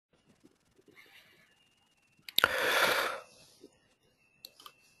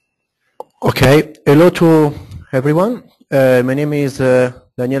Okay, hello to everyone. My name is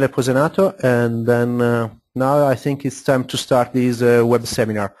Daniele Posenato, and then now I think it's time to start this web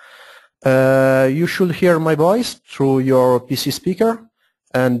seminar. You should hear my voice through your PC speaker,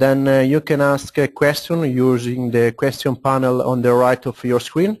 and then you can ask a question using the question panel on the right of your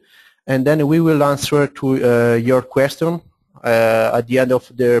screen, and then we will answer to your question at the end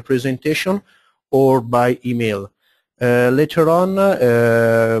of the presentation or by email. Later on,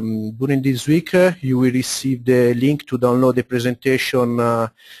 during this week, you will receive the link to download the presentation,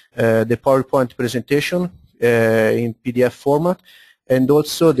 the PowerPoint presentation in PDF format, and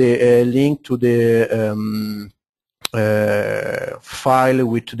also the link to the file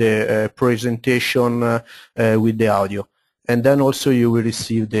with the presentation with the audio. And then also you will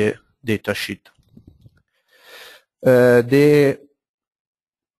receive the data sheet. The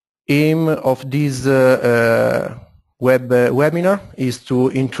aim of this webinar is to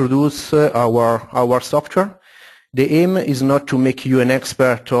introduce our software. The aim is not to make you an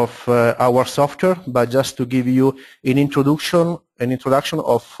expert of our software, but just to give you an introduction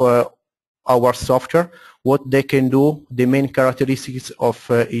of our software, what they can do, the main characteristics of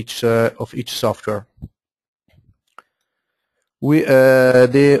each software.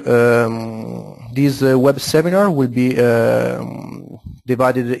 This web seminar will be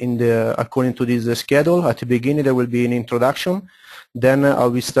divided according to this schedule. At the beginning there will be an introduction, then I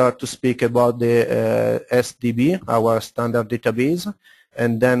will start to speak about the SDB, our standard database,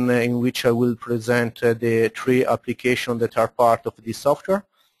 and then in which I will present the 3 applications that are part of this software.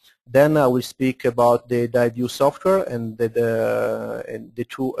 Then I will speak about the DiView software and the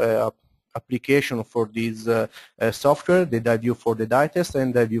 2 application for this software, the DiView for the die test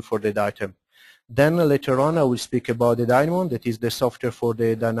and DiView for the DiTem. Then later on I will speak about the DyMon, that is the software for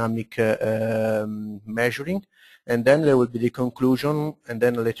the dynamic measuring, and then there will be the conclusion, and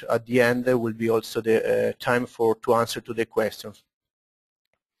then later at the end there will be also the time to answer to the questions.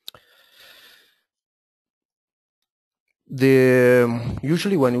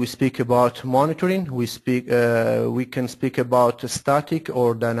 Usually when we speak about monitoring, we can speak about static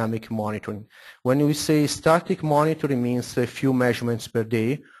or dynamic monitoring. When we say static monitoring, means a few measurements per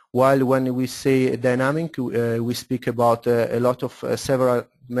day, while when we say dynamic, we speak about a lot of several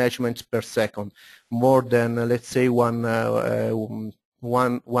measurements per second, more than let's say one hertz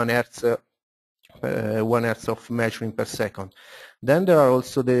of measuring per second. Then there are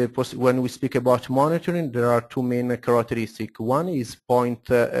also when we speak about monitoring, there are 2 main characteristics. One is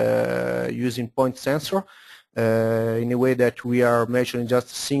using point sensor in a way that we are measuring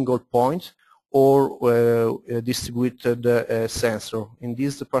just a single point, or distributed sensor. In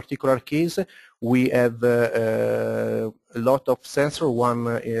this particular case, we have a lot of sensors, one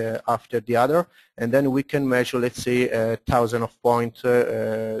after the other, and then we can measure, let's say, 1,000 of points,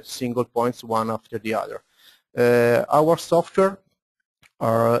 single points, one after the other. Our software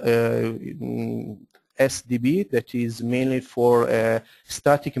are SDB, that is mainly for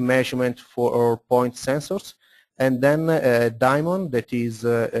static measurement for point sensors, and then DyMon, that is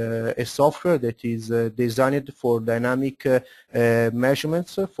a software that is designed for dynamic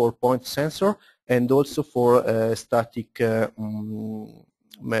measurements for point sensor and also for static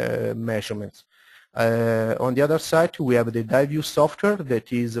measurements. On the other side, we have the DiView software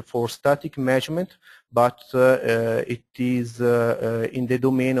that is for static measurement, but it is in the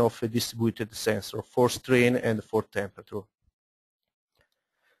domain of a distributed sensor for strain and for temperature.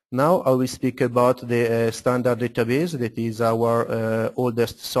 Now I will speak about the standard database, that is our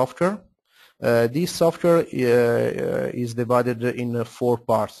oldest software. This software is divided in 4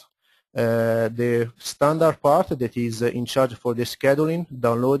 parts. The standard part, that is in charge for the scheduling,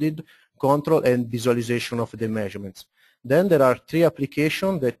 downloaded, control and visualization of the measurements. Then there are 3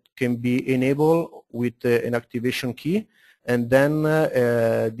 applications that can be enabled with an activation key, and then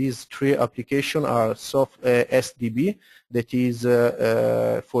these 3 applications are SDB, that is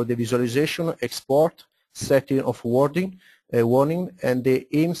for the visualization, export, setting of warning, and the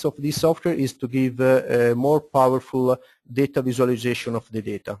aims of this software is to give more powerful data visualization of the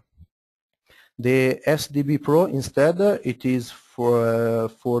data. The SDB Pro instead, it is for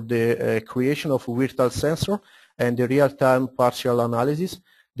the creation of virtual sensor and the real-time partial analysis.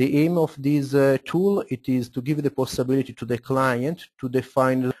 The aim of this tool, it is to give the possibility to the client to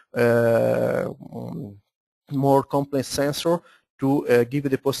define more complex sensor, to give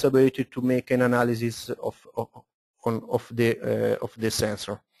the possibility to make an analysis of the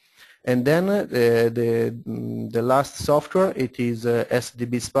sensor. And then the last software, it is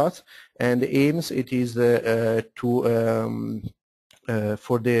SDB Spots, and the aims it is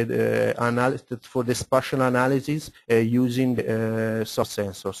for the spatial analysis using soft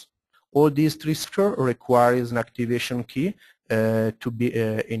sensors. All these three software requires an activation key to be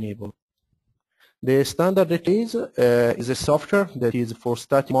enabled. The standard database is a software that is for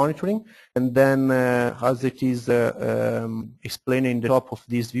static monitoring, and then as it is explained in the top of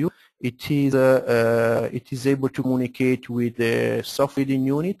this view, it is able to communicate with the software reading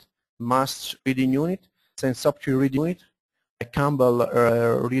unit, mass reading unit, software reading unit, a Campbell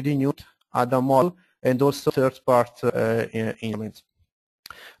reading unit, other model, and also third-party instruments.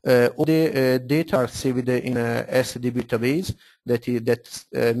 All the data are saved in a SDB database,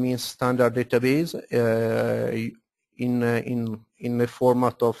 that means standard database in the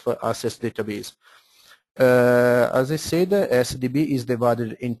format of access database. As I said, SDB is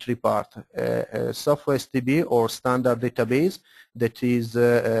divided in three parts. Software SDB or standard database, that is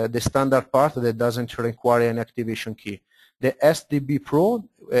the standard part that doesn't require an activation key. The SDB Pro,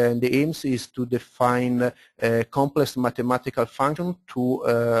 the aims is to define a complex mathematical function to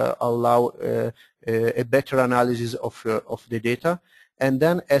allow a better analysis of the data. And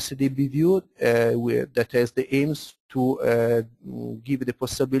then SDB View that has the aims to give the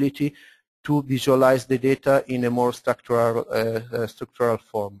possibility to visualize the data in a more structural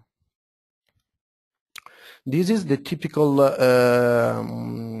form. This is the typical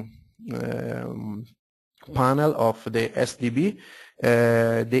panel of the SDB.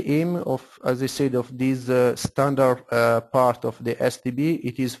 The aim of, as I said, of this standard part of the SDB,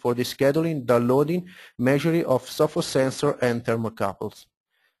 it is for the scheduling, downloading, measuring of software sensor and thermocouples.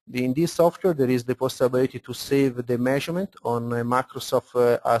 In this software there is the possibility to save the measurement on a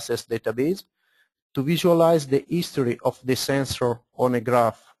Microsoft Access database, to visualize the history of the sensor on a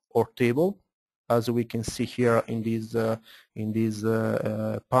graph or table, as we can see here in this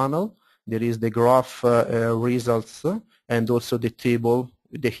panel. There is the graph results and also the table,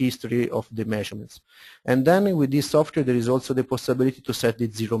 the history of the measurements. And then with this software there is also the possibility to set the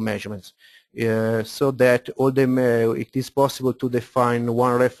zero measurements, so that it is possible to define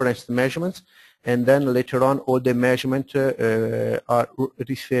one reference measurements, and then later on all the measurements are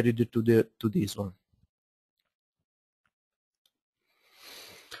referred to this one.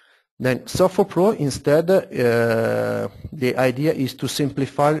 Then Software Pro, instead, the idea is to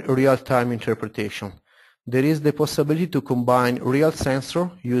simplify real-time interpretation. There is the possibility to combine real sensor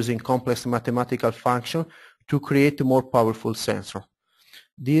using complex mathematical function to create a more powerful sensor.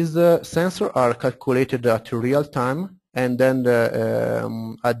 These sensors are calculated at real time, and then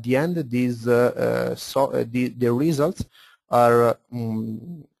at the end the results are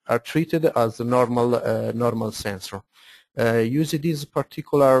treated as a normal sensor. Using this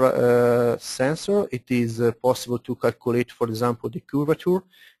particular sensor, it is possible to calculate, for example, the curvature,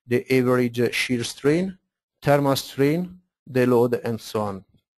 the average shear strain, thermal strain, the load, and so on.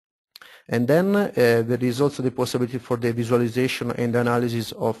 And then there is also the possibility for the visualization and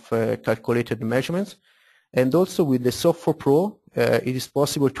analysis of calculated measurements. And also with the Software Pro, it is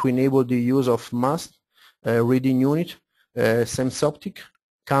possible to enable the use of mass reading unit, SMARTEC,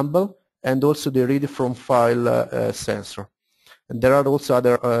 Campbell, and also the read from file sensor. And there are also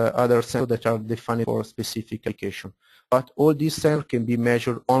other sensors that are defined for specific application. But all these sensors can be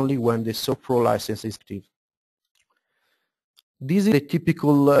measured only when the Software Pro license is active. This is the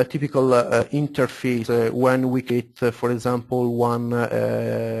typical interface when we create, for example, one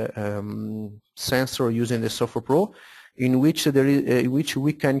sensor using the Software Pro, in which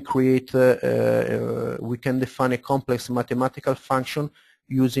we can create, we can define a complex mathematical function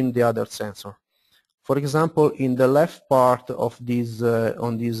using the other sensor. For example, in the left part of this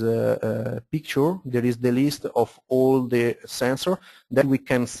on this picture, there is the list of all the sensors that we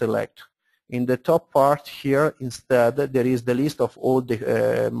can select. In the top part here, instead, there is the list of all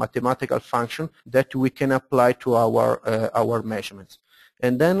the mathematical functions that we can apply to our measurements.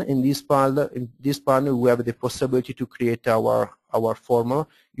 And then in this panel, we have the possibility to create our formula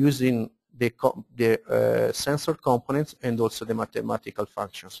using the sensor components and also the mathematical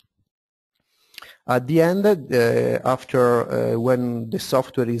functions. At the end, after when the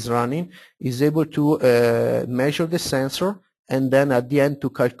software is running, is able to measure the sensor, and then at the end to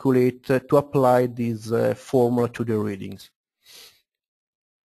calculate, to apply this formula to the readings.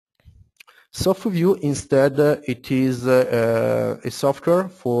 Software View, instead, it is a software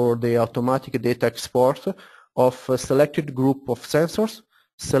for the automatic data export of a selected group of sensors,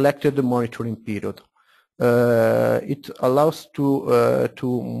 selected monitoring period. It allows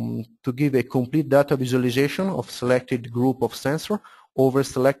to give a complete data visualization of selected group of sensors over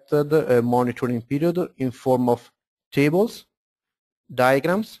selected monitoring period in form of tables,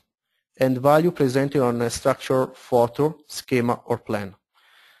 diagrams, and value presented on a structure, photo, schema, or plan.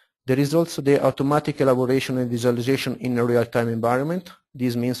 There is also the automatic elaboration and visualization in a real-time environment.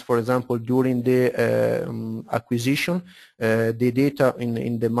 This means, for example, during the acquisition, the data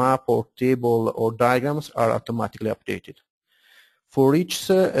in the map or table or diagrams are automatically updated. For each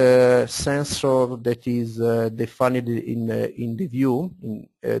sensor that is defined in the view,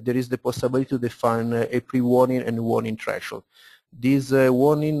 there is the possibility to define a pre-warning and warning threshold. This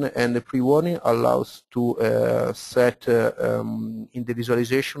warning and the pre-warning allows to set in the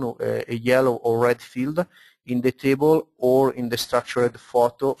visualization a yellow or red field in the table or in the structured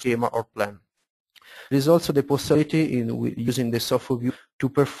photo, schema or plan. There is also the possibility in using the software view to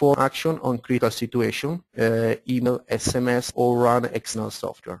perform action on critical situation, email, SMS or run external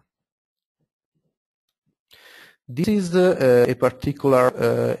software. This is a particular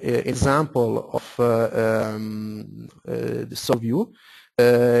example of the software view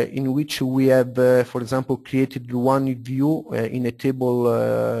in which we have, for example, created one view in a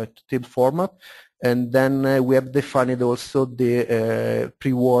table format, and then we have defined also the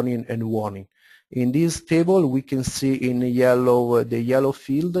pre-warning and warning. In this table, we can see in yellow the yellow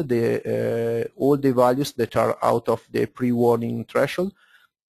field all the values that are out of the pre-warning threshold,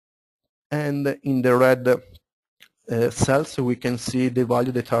 and in the red cells we can see the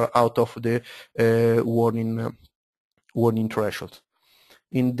value that are out of the warning threshold.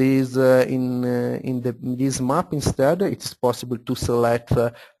 In this this map, instead, it is possible to select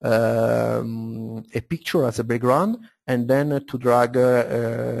a picture as a background and then to drag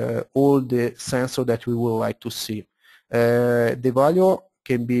all the sensors that we would like to see. The value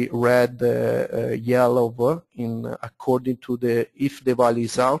can be red, yellow, according to if the value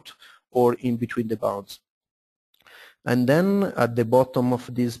is out or in between the bounds. And then at the bottom of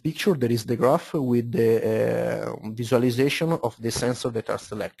this picture there is the graph with the visualization of the sensors that are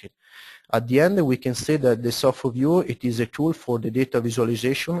selected. At the end we can say that the software view, it is a tool for the data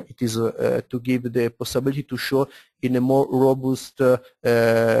visualization. It is to give the possibility to show in a more robust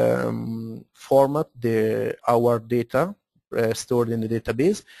format our data stored in the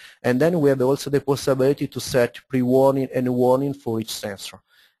database. And then we have also the possibility to set pre-warning and warning for each sensor.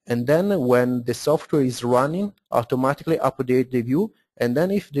 And then when the software is running, automatically update the view, and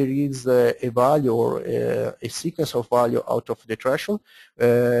then if there is a value or a sequence of value out of the threshold,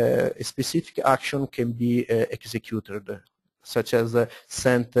 a specific action can be executed, such as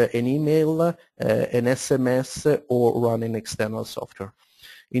send an email, an SMS, or run an external software.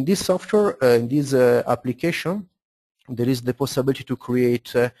 In this software, in this application, there is the possibility to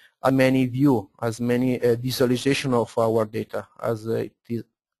create as many view, as many visualization of our data as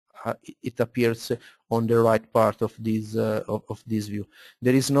it appears on the right part of this view.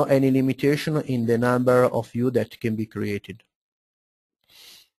 There is no any limitation in the number of views that can be created.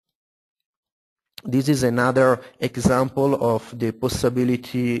 This is another example of the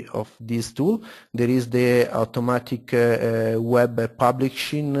possibility of this tool. There is the automatic web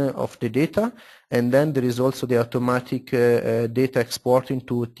publishing of the data, and then there is also the automatic data exporting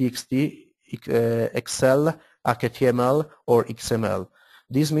to TXT, Excel, HTML, or XML.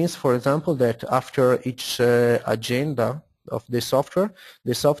 This means, for example, that after each agenda of the software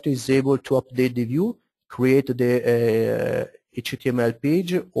is able to update the view, create the HTML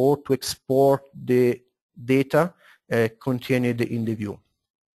page, or to export the data contained in the view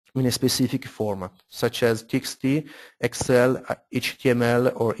in a specific format, such as TXT, Excel,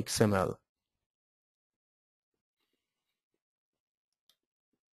 HTML, or XML.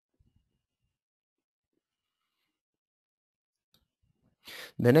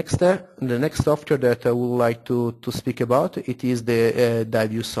 The next software that I would like to speak about, it is the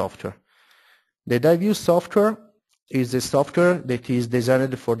DiView software. The DiView software is a software that is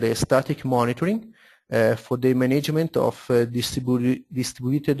designed for the static monitoring, for the management of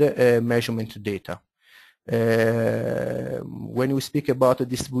distributed measurement data. When we speak about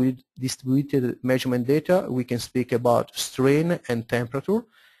distributed measurement data, we can speak about strain and temperature,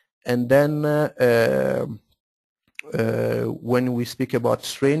 and then when we speak about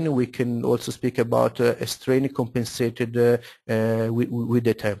strain, we can also speak about a strain compensated with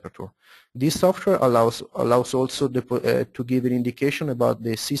the temperature. This software allows also to give an indication about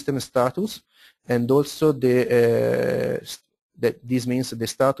the system status, and also this means the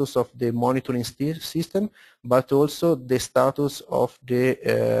status of the monitoring system, but also the status of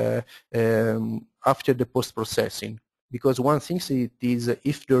the after the post-processing. Because one thing is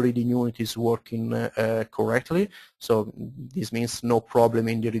if the reading unit is working correctly, so this means no problem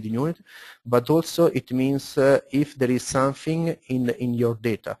in the reading unit, but also it means if there is something in your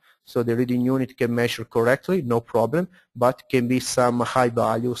data. So the reading unit can measure correctly, no problem, but can be some high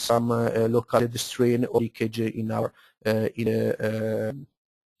value, some local strain or leakage in our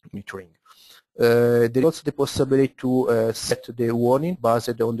metering. There is also the possibility to set the warning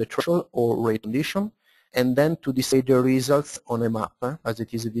based on the threshold or rate condition, and then to display the results on a map, as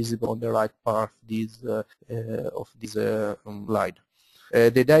it is visible on the right part of this slide.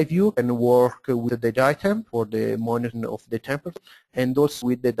 The DiView can work with the DyTemp for the monitoring of the temperature, and also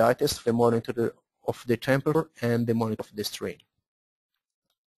with the DyTest for the monitor of the temperature and the monitor of the strain.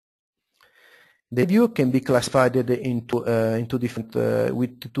 The view can be classified into different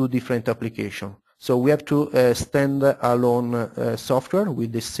with two different applications. So we have to stand-alone software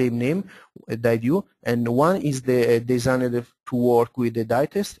with the same name, DiView, and one is designed to work with the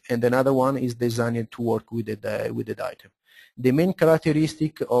DyTest, and another one is designed to work with the DyTemp. The main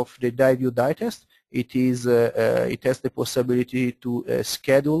characteristic of the DiView DyTest, it has the possibility to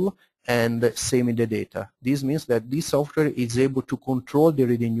schedule and save the data. This means that this software is able to control the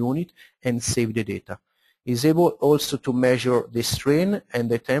reading unit and save the data. It is able also to measure the strain and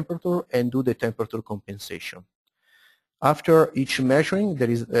the temperature and do the temperature compensation. After each measuring,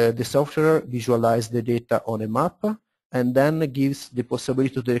 the software visualizes the data on a map and then gives the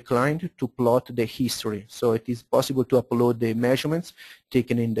possibility to the client to plot the history. So it is possible to upload the measurements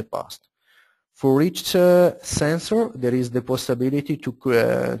taken in the past. For each sensor, there is the possibility to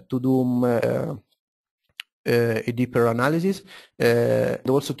do a deeper analysis, and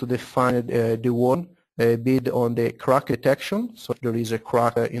also to define the one based on the crack detection. So if there is a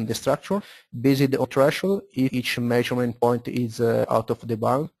crack in the structure, based on threshold, if each measurement point is out of the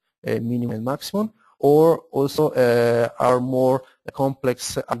bound, minimum and maximum, or also our more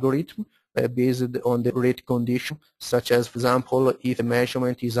complex algorithm based on the rate condition, such as, for example, if a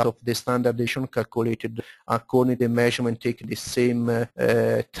measurement is out of the standard deviation calculated according to the measurement taken the same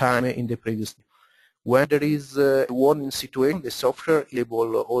time in the previous day. When there is a warning situation, the software is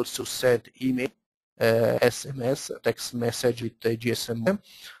able also send email, SMS, text message with GSM,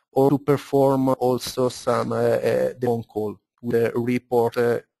 or to perform also some phone call with a report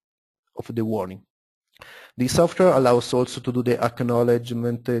of the warning. The software allows also to do the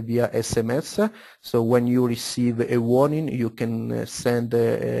acknowledgement via SMS. So when you receive a warning, you can send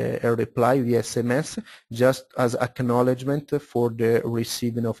a reply via SMS just as acknowledgement for the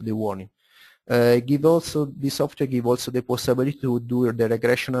receiving of the warning. This software gives also the possibility to do the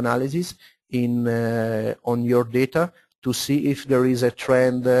regression analysis on your data to see if there is a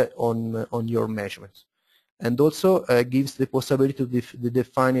trend on your measurements. And also gives the possibility to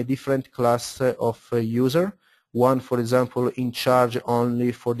define a different class of user, one, for example, in charge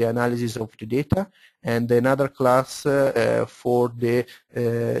only for the analysis of the data, and another class for the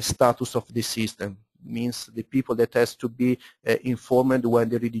status of the system. Means the people that has to be informed when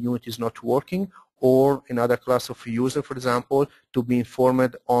the reading unit is not working, or another class of user, for example, to be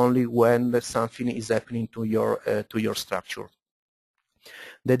informed only when something is happening to your structure.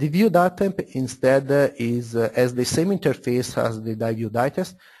 The DiView DyTemp instead has the same interface as the DiView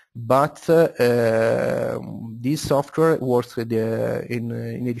DyTest, but this software works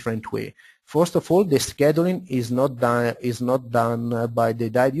in a different way. First of all, the scheduling is not done by the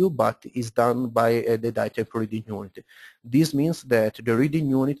DiView, but is done by the DyTemp reading unit. This means that the reading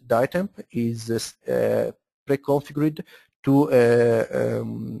unit DyTemp is pre-configured to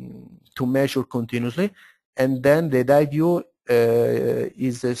measure continuously, and then the DiView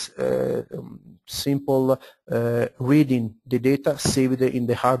is a simple reading the data saved in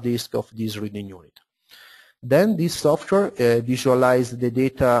the hard disk of this reading unit. Then this software visualizes the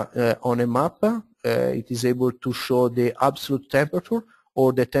data on a map. It is able to show the absolute temperature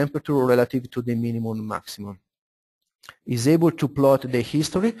or the temperature relative to the minimum and maximum. It is able to plot the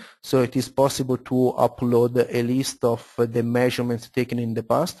history, so it is possible to upload a list of the measurements taken in the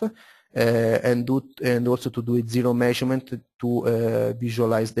past. And also to do a zero measurement to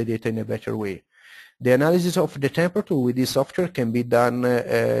visualize the data in a better way. The analysis of the temperature with this software can be done,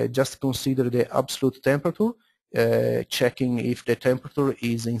 just consider the absolute temperature, checking if the temperature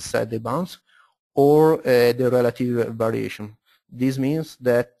is inside the bounds, or the relative variation. This means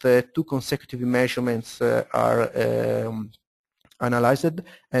that two consecutive measurements are analyzed,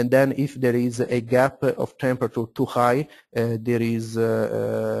 and then if there is a gap of temperature too high, there is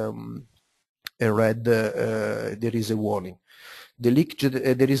a red, there is a warning. The leak,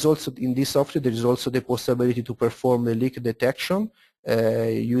 there is also in this software there is also the possibility to perform the leak detection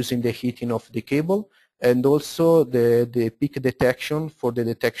using the heating of the cable, and also the peak detection for the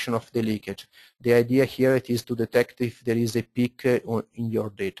detection of the leakage. The idea here is to detect if there is a peak in your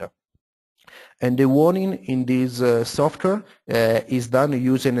data. And the warning in this software is done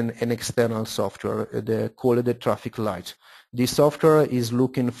using an external software called the traffic light. This software is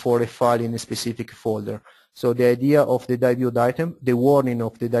looking for a file in a specific folder. So the idea of the DiView item, the warning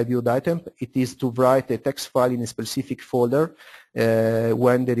of the DiView item, it is to write a text file in a specific folder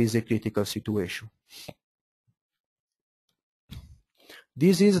when there is a critical situation.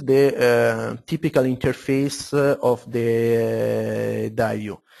 This is the typical interface of the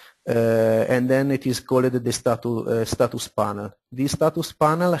DiView. And then it is called the status panel. This status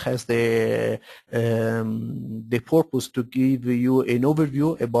panel has the purpose to give you an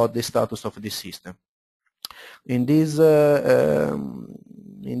overview about the status of the system. In this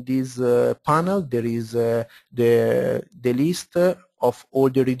panel, there is the list of all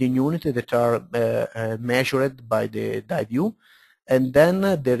the reading units that are measured by the DiView. And then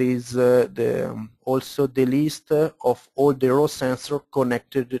there is also the list of all the raw sensors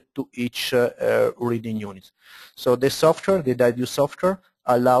connected to each reading unit. So the software, the DiView software,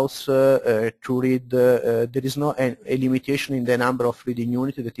 allows to read, there is no a limitation in the number of reading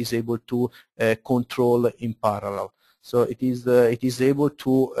units that is able to control in parallel. So it is able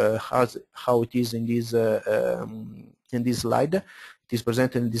to, how it is in this slide, it is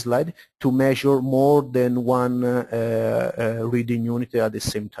presented in this slide, to measure more than one reading unit at the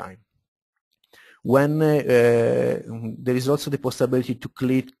same time. When there is also the possibility to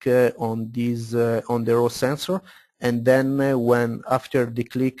click on the raw sensor, and then when after the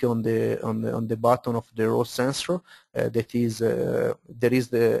click on the button of the raw sensor, that is there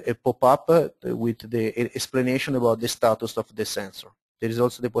is a pop-up with the explanation about the status of the sensor. There is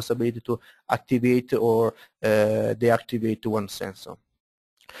also the possibility to activate or deactivate one sensor.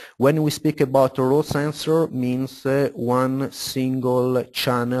 When we speak about a raw sensor, means one single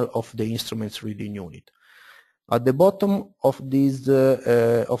channel of the instrument's reading unit. At the bottom of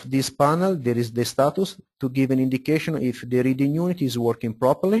this panel, there is the status to give an indication if the reading unit is working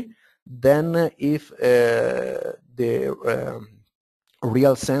properly. Then, if the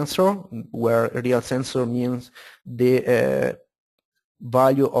real sensor, where real sensor means the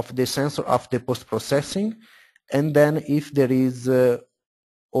value of the sensor after post-processing, and then if there is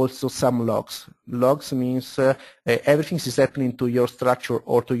also some logs. Logs means everything is happening to your structure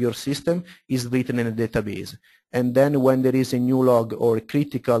or to your system is written in a database. And then when there is a new log or a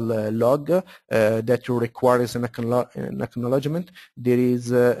critical log that requires an acknowledgement, there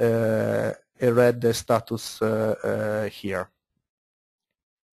is a red status here.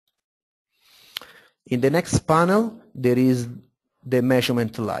 In the next panel, there is the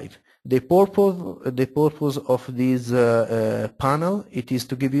measurement live. The purpose of this panel, it is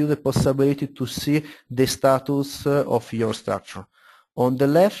to give you the possibility to see the status of your structure. On the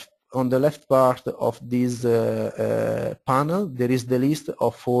left part of this panel, there is the list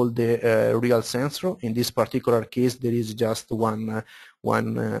of all the real sensor. In this particular case, there is just one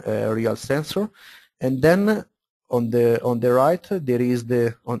real sensor, and then on the right, there is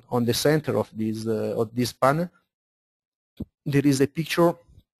on the center of this panel, there is a picture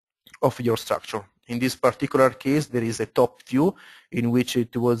of your structure. In this particular case, there is a top view in which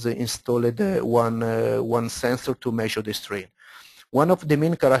it was installed one sensor to measure the strain. One of the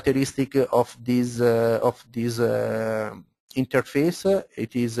main characteristics of this interface,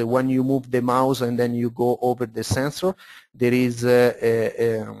 it is when you move the mouse and then you go over the sensor, there is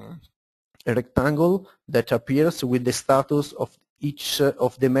a rectangle that appears with the status of each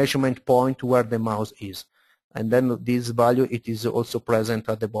of the measurement point where the mouse is. And then this value, it is also present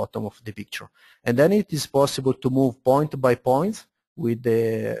at the bottom of the picture. And then it is possible to move point by point with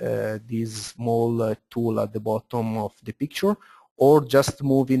this small tool at the bottom of the picture, or just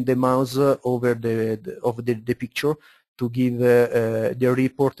moving the mouse over the picture to give the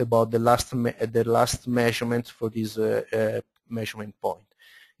report about the last measurement for this measurement point.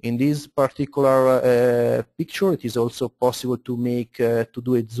 In this particular picture, it is also possible to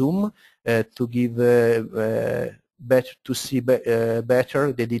do a zoom to give to see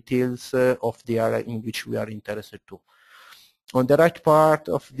better the details of the area in which we are interested to. On the right part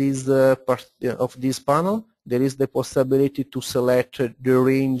of this panel, there is the possibility to select the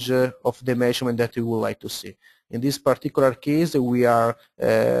range of the measurement that you would like to see. In this particular case, we are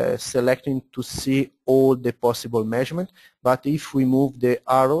selecting to see all the possible measurements, but if we move the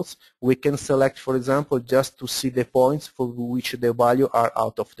arrows, we can select, for example, just to see the points for which the value are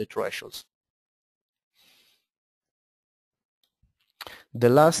out of the thresholds. The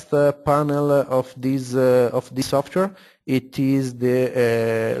last panel of this software, it is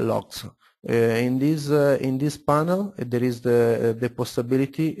the logs. In this panel, there is the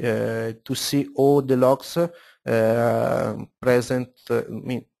possibility to see all the logs present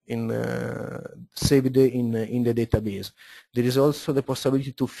saved in the database. There is also the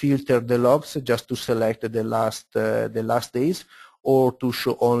possibility to filter the logs just to select the last days, or to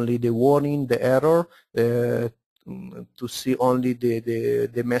show only the warning, the error, to see only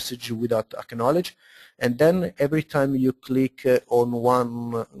the message without acknowledge. And then every time you click on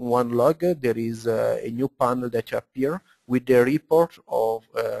one log, there is a new panel that appears with the report of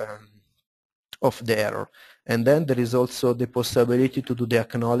the error. And then there is also the possibility to do the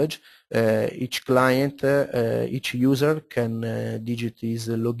acknowledge. Each client, each user can digit his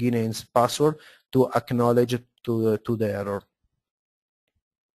login and his password to acknowledge to the error.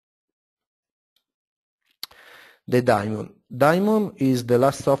 The DyMon. DyMon is the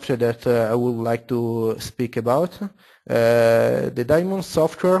last software that I would like to speak about. The DyMon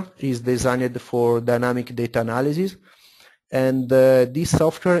software is designed for dynamic data analysis, and this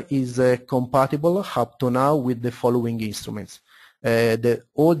software is compatible up to now with the following instruments.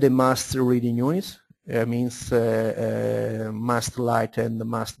 All the mast reading units, means mast light and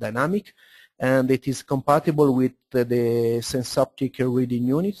mast dynamic, and it is compatible with the SMARTEC reading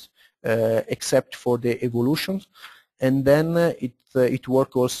units, except for the evolutions, and then it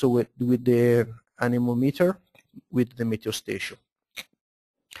works also with the anemometer, with the meteor station.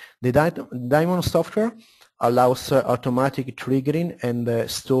 The DyMon software allows automatic triggering and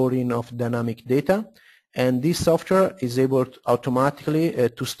storing of dynamic data, and this software is able to automatically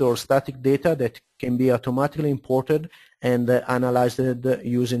to store static data that can be automatically imported and analyzed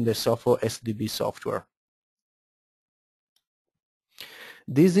using the SDB software.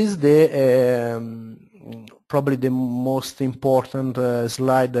 This is the probably the most important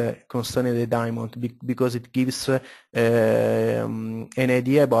slide concerning the DyMon, because it gives an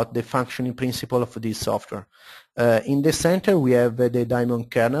idea about the functioning principle of this software. In the center we have the DyMon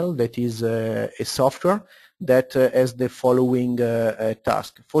kernel, that is a software that has the following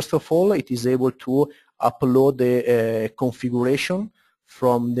task. First of all, it is able to upload the configuration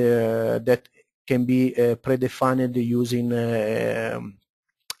from that can be predefined using a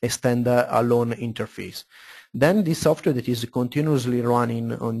standalone interface. Then this software that is continuously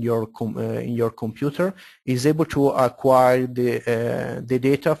running on your in your computer is able to acquire the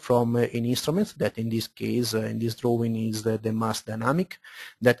data from an instrument that, in this case, in this drawing, is the mast dynamic,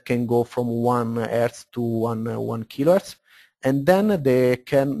 that can go from 1 Hz to 1 kHz, and then the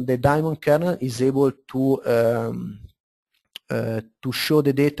DyMon kernel is able to show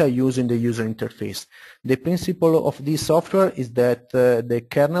the data using the user interface. The principle of this software is that the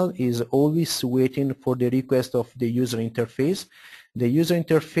kernel is always waiting for the request of the user interface. The user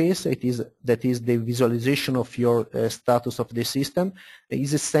interface, that is the visualization of your status of the system,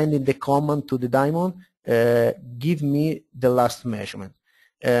 is sending the command to the DyMon, give me the last measurement.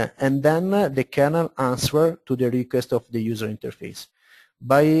 And then the kernel answers to the request of the user interface.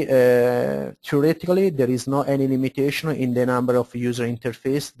 Theoretically, there is no any limitation in the number of user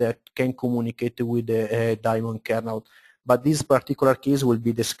interface that can communicate with the DyMon kernel, but this particular case will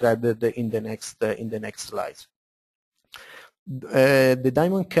be described in the next slides. The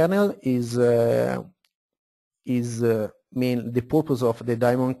DyMon kernel is the purpose of the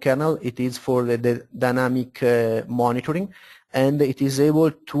DyMon kernel. It is for the dynamic monitoring, and it is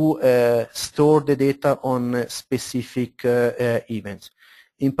able to store the data on specific events.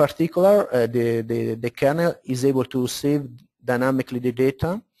 In particular, the kernel is able to save dynamically the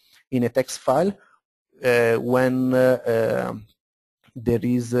data in a text file when there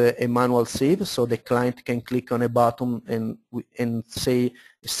is a manual save, so the client can click on a button and say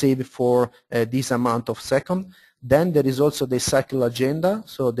save for this amount of seconds. Then there is also the cycle agenda,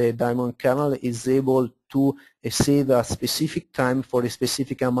 so the DyMon kernel is able to save a specific time for a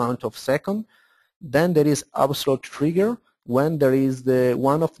specific amount of seconds. Then there is absolute trigger. When there is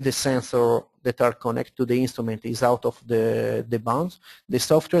one of the sensors that are connected to the instrument is out of the bounds, the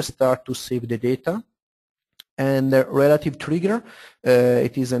software starts to save the data. And the relative trigger,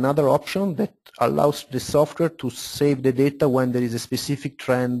 it is another option that allows the software to save the data when there is a specific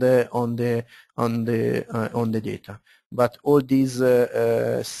trend on the data. But all these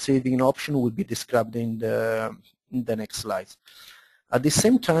saving options will be described in the next slides. At the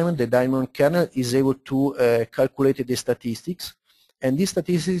same time, the DyMon kernel is able to calculate the statistics, and these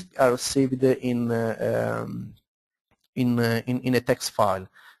statistics are saved in a text file.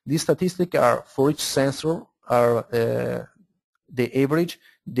 These statistics are, for each sensor, are the average,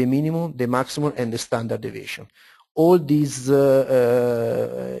 the minimum, the maximum, and the standard deviation. All these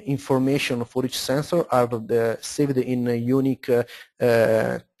information for each sensor are saved in a unique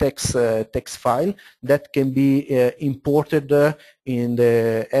text file that can be imported in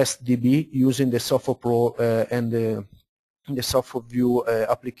the SDB using the Software Pro and the Software View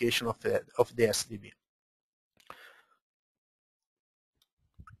application of the SDB.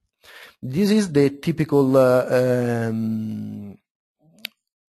 This is the typical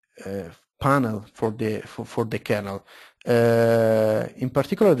panel for the kernel. In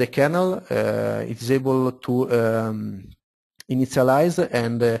particular, the kernel is able to initialize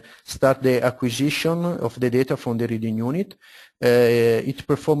and start the acquisition of the data from the reading unit. It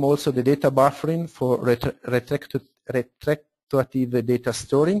performs also the data buffering for retroactive data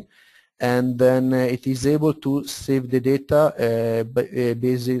storing, and then it is able to save the data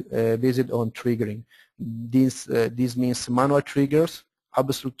based on triggering. This means manual triggers,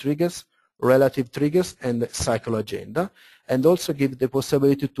 absolute triggers, relative triggers, and cycle agenda, and also give the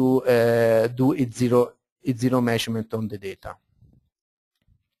possibility to do its zero measurement on the data.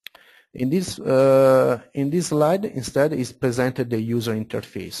 In this slide, instead, is presented the user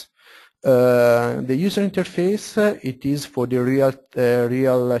interface. The user interface, it is for the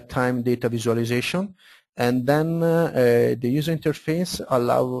real-time data visualization, and then the user interface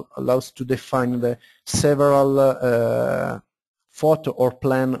allows to define several photo or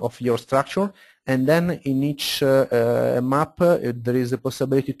plan of your structure, and then in each map there is a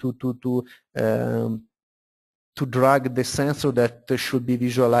possibility to drag the sensor that should be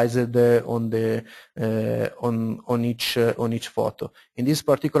visualized on each photo. In this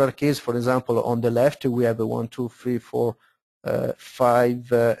particular case, for example, on the left we have 1, 2, 3, 4,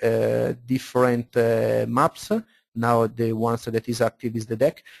 5 different maps. Now the ones that is active is the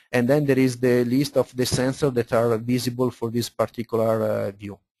deck, and then there is the list of the sensors that are visible for this particular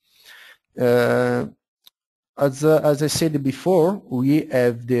view. As I said before, we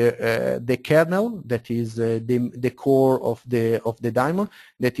have the kernel that is the core of the DyMon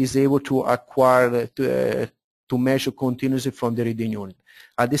that is able to acquire to measure continuously from the reading unit.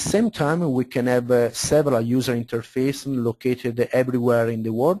 At the same time, we can have several user interfaces located everywhere in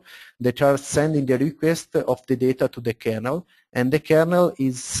the world that are sending the request of the data to the kernel, and the kernel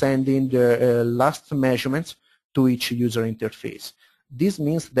is sending the last measurements to each user interface. This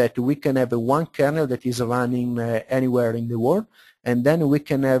means that we can have one kernel that is running anywhere in the world, and then we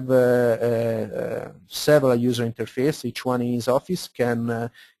can have several user interfaces. Each one in his office can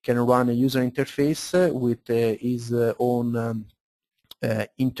run a user interface with his own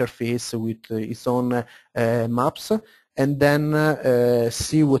interface, with its own maps, and then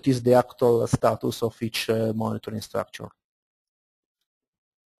see what is the actual status of each monitoring structure.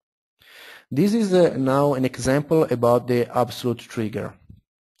 This is now an example about the absolute trigger.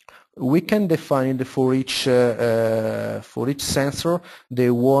 We can define for each sensor the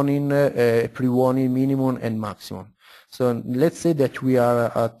warning, pre-warning minimum and maximum. So let's say that we are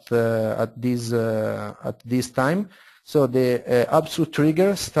at this time. So the absolute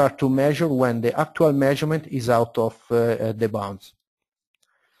trigger starts to measure when the actual measurement is out of the bounds.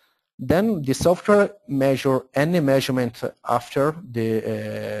 Then the software measures any measurement after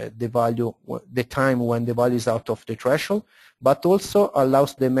the value, the time when the value is out of the threshold, but also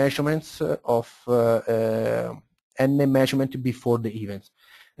allows the measurements of any measurement before the event.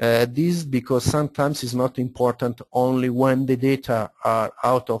 This because sometimes it's not important only when the data are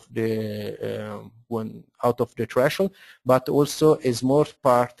out of the threshold, but also a small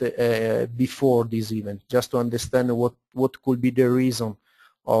part before this event, just to understand what could be the reason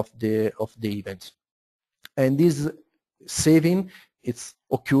of the event. And this saving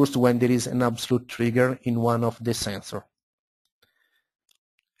occurs when there is an absolute trigger in one of the sensor.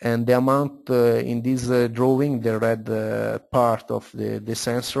 And the amount in this drawing, the red part of the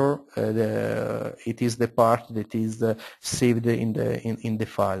sensor, it is the part that is saved in the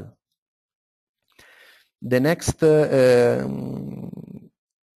file. The next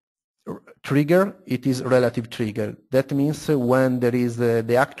trigger, it is relative trigger. That means when there is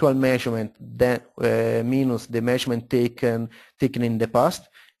the actual measurement minus the measurement taken in the past,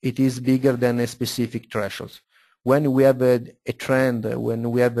 it is bigger than a specific threshold. When we have a trend, when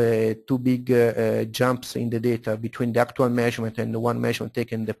we have two big jumps in the data between the actual measurement and the one measurement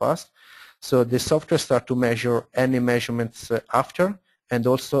taken in the past, so the software starts to measure any measurements after and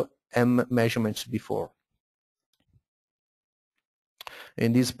also M measurements before.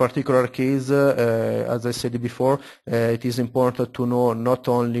 In this particular case, as I said before, it is important to know not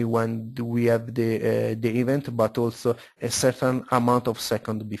only when we have the event, but also a certain amount of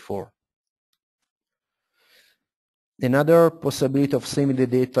seconds before. Another possibility of saving the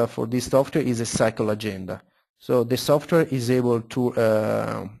data for this software is a cycle agenda. So the software is able to,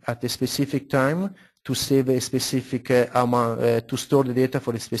 at a specific time, to save a specific amount, to store the data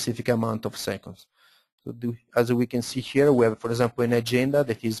for a specific amount of seconds. So as we can see here, we have, for example, an agenda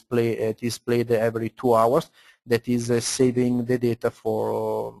that is played every 2 hours, that is saving the data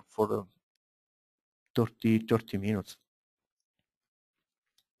for 30 minutes.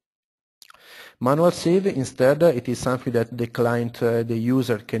 Manual save, instead, it is something that the client, the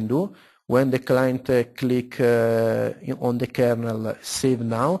user can do. When the client click on the kernel save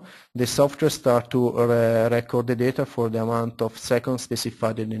now, the software starts to record the data for the amount of seconds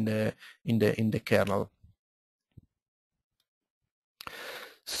specified in the kernel.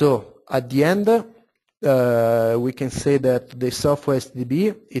 So at the end, we can say that the software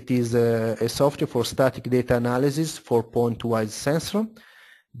SDB, it is a software for static data analysis for point-wise sensor.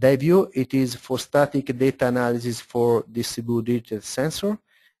 DiView, it is for static data analysis for distributed sensor.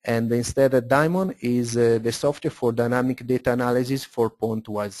 And instead DyMon is the software for dynamic data analysis for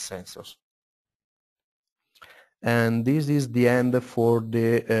point-wise sensors. And this is the end for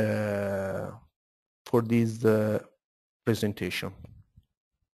this presentation.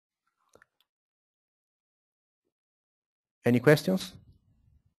 Any questions?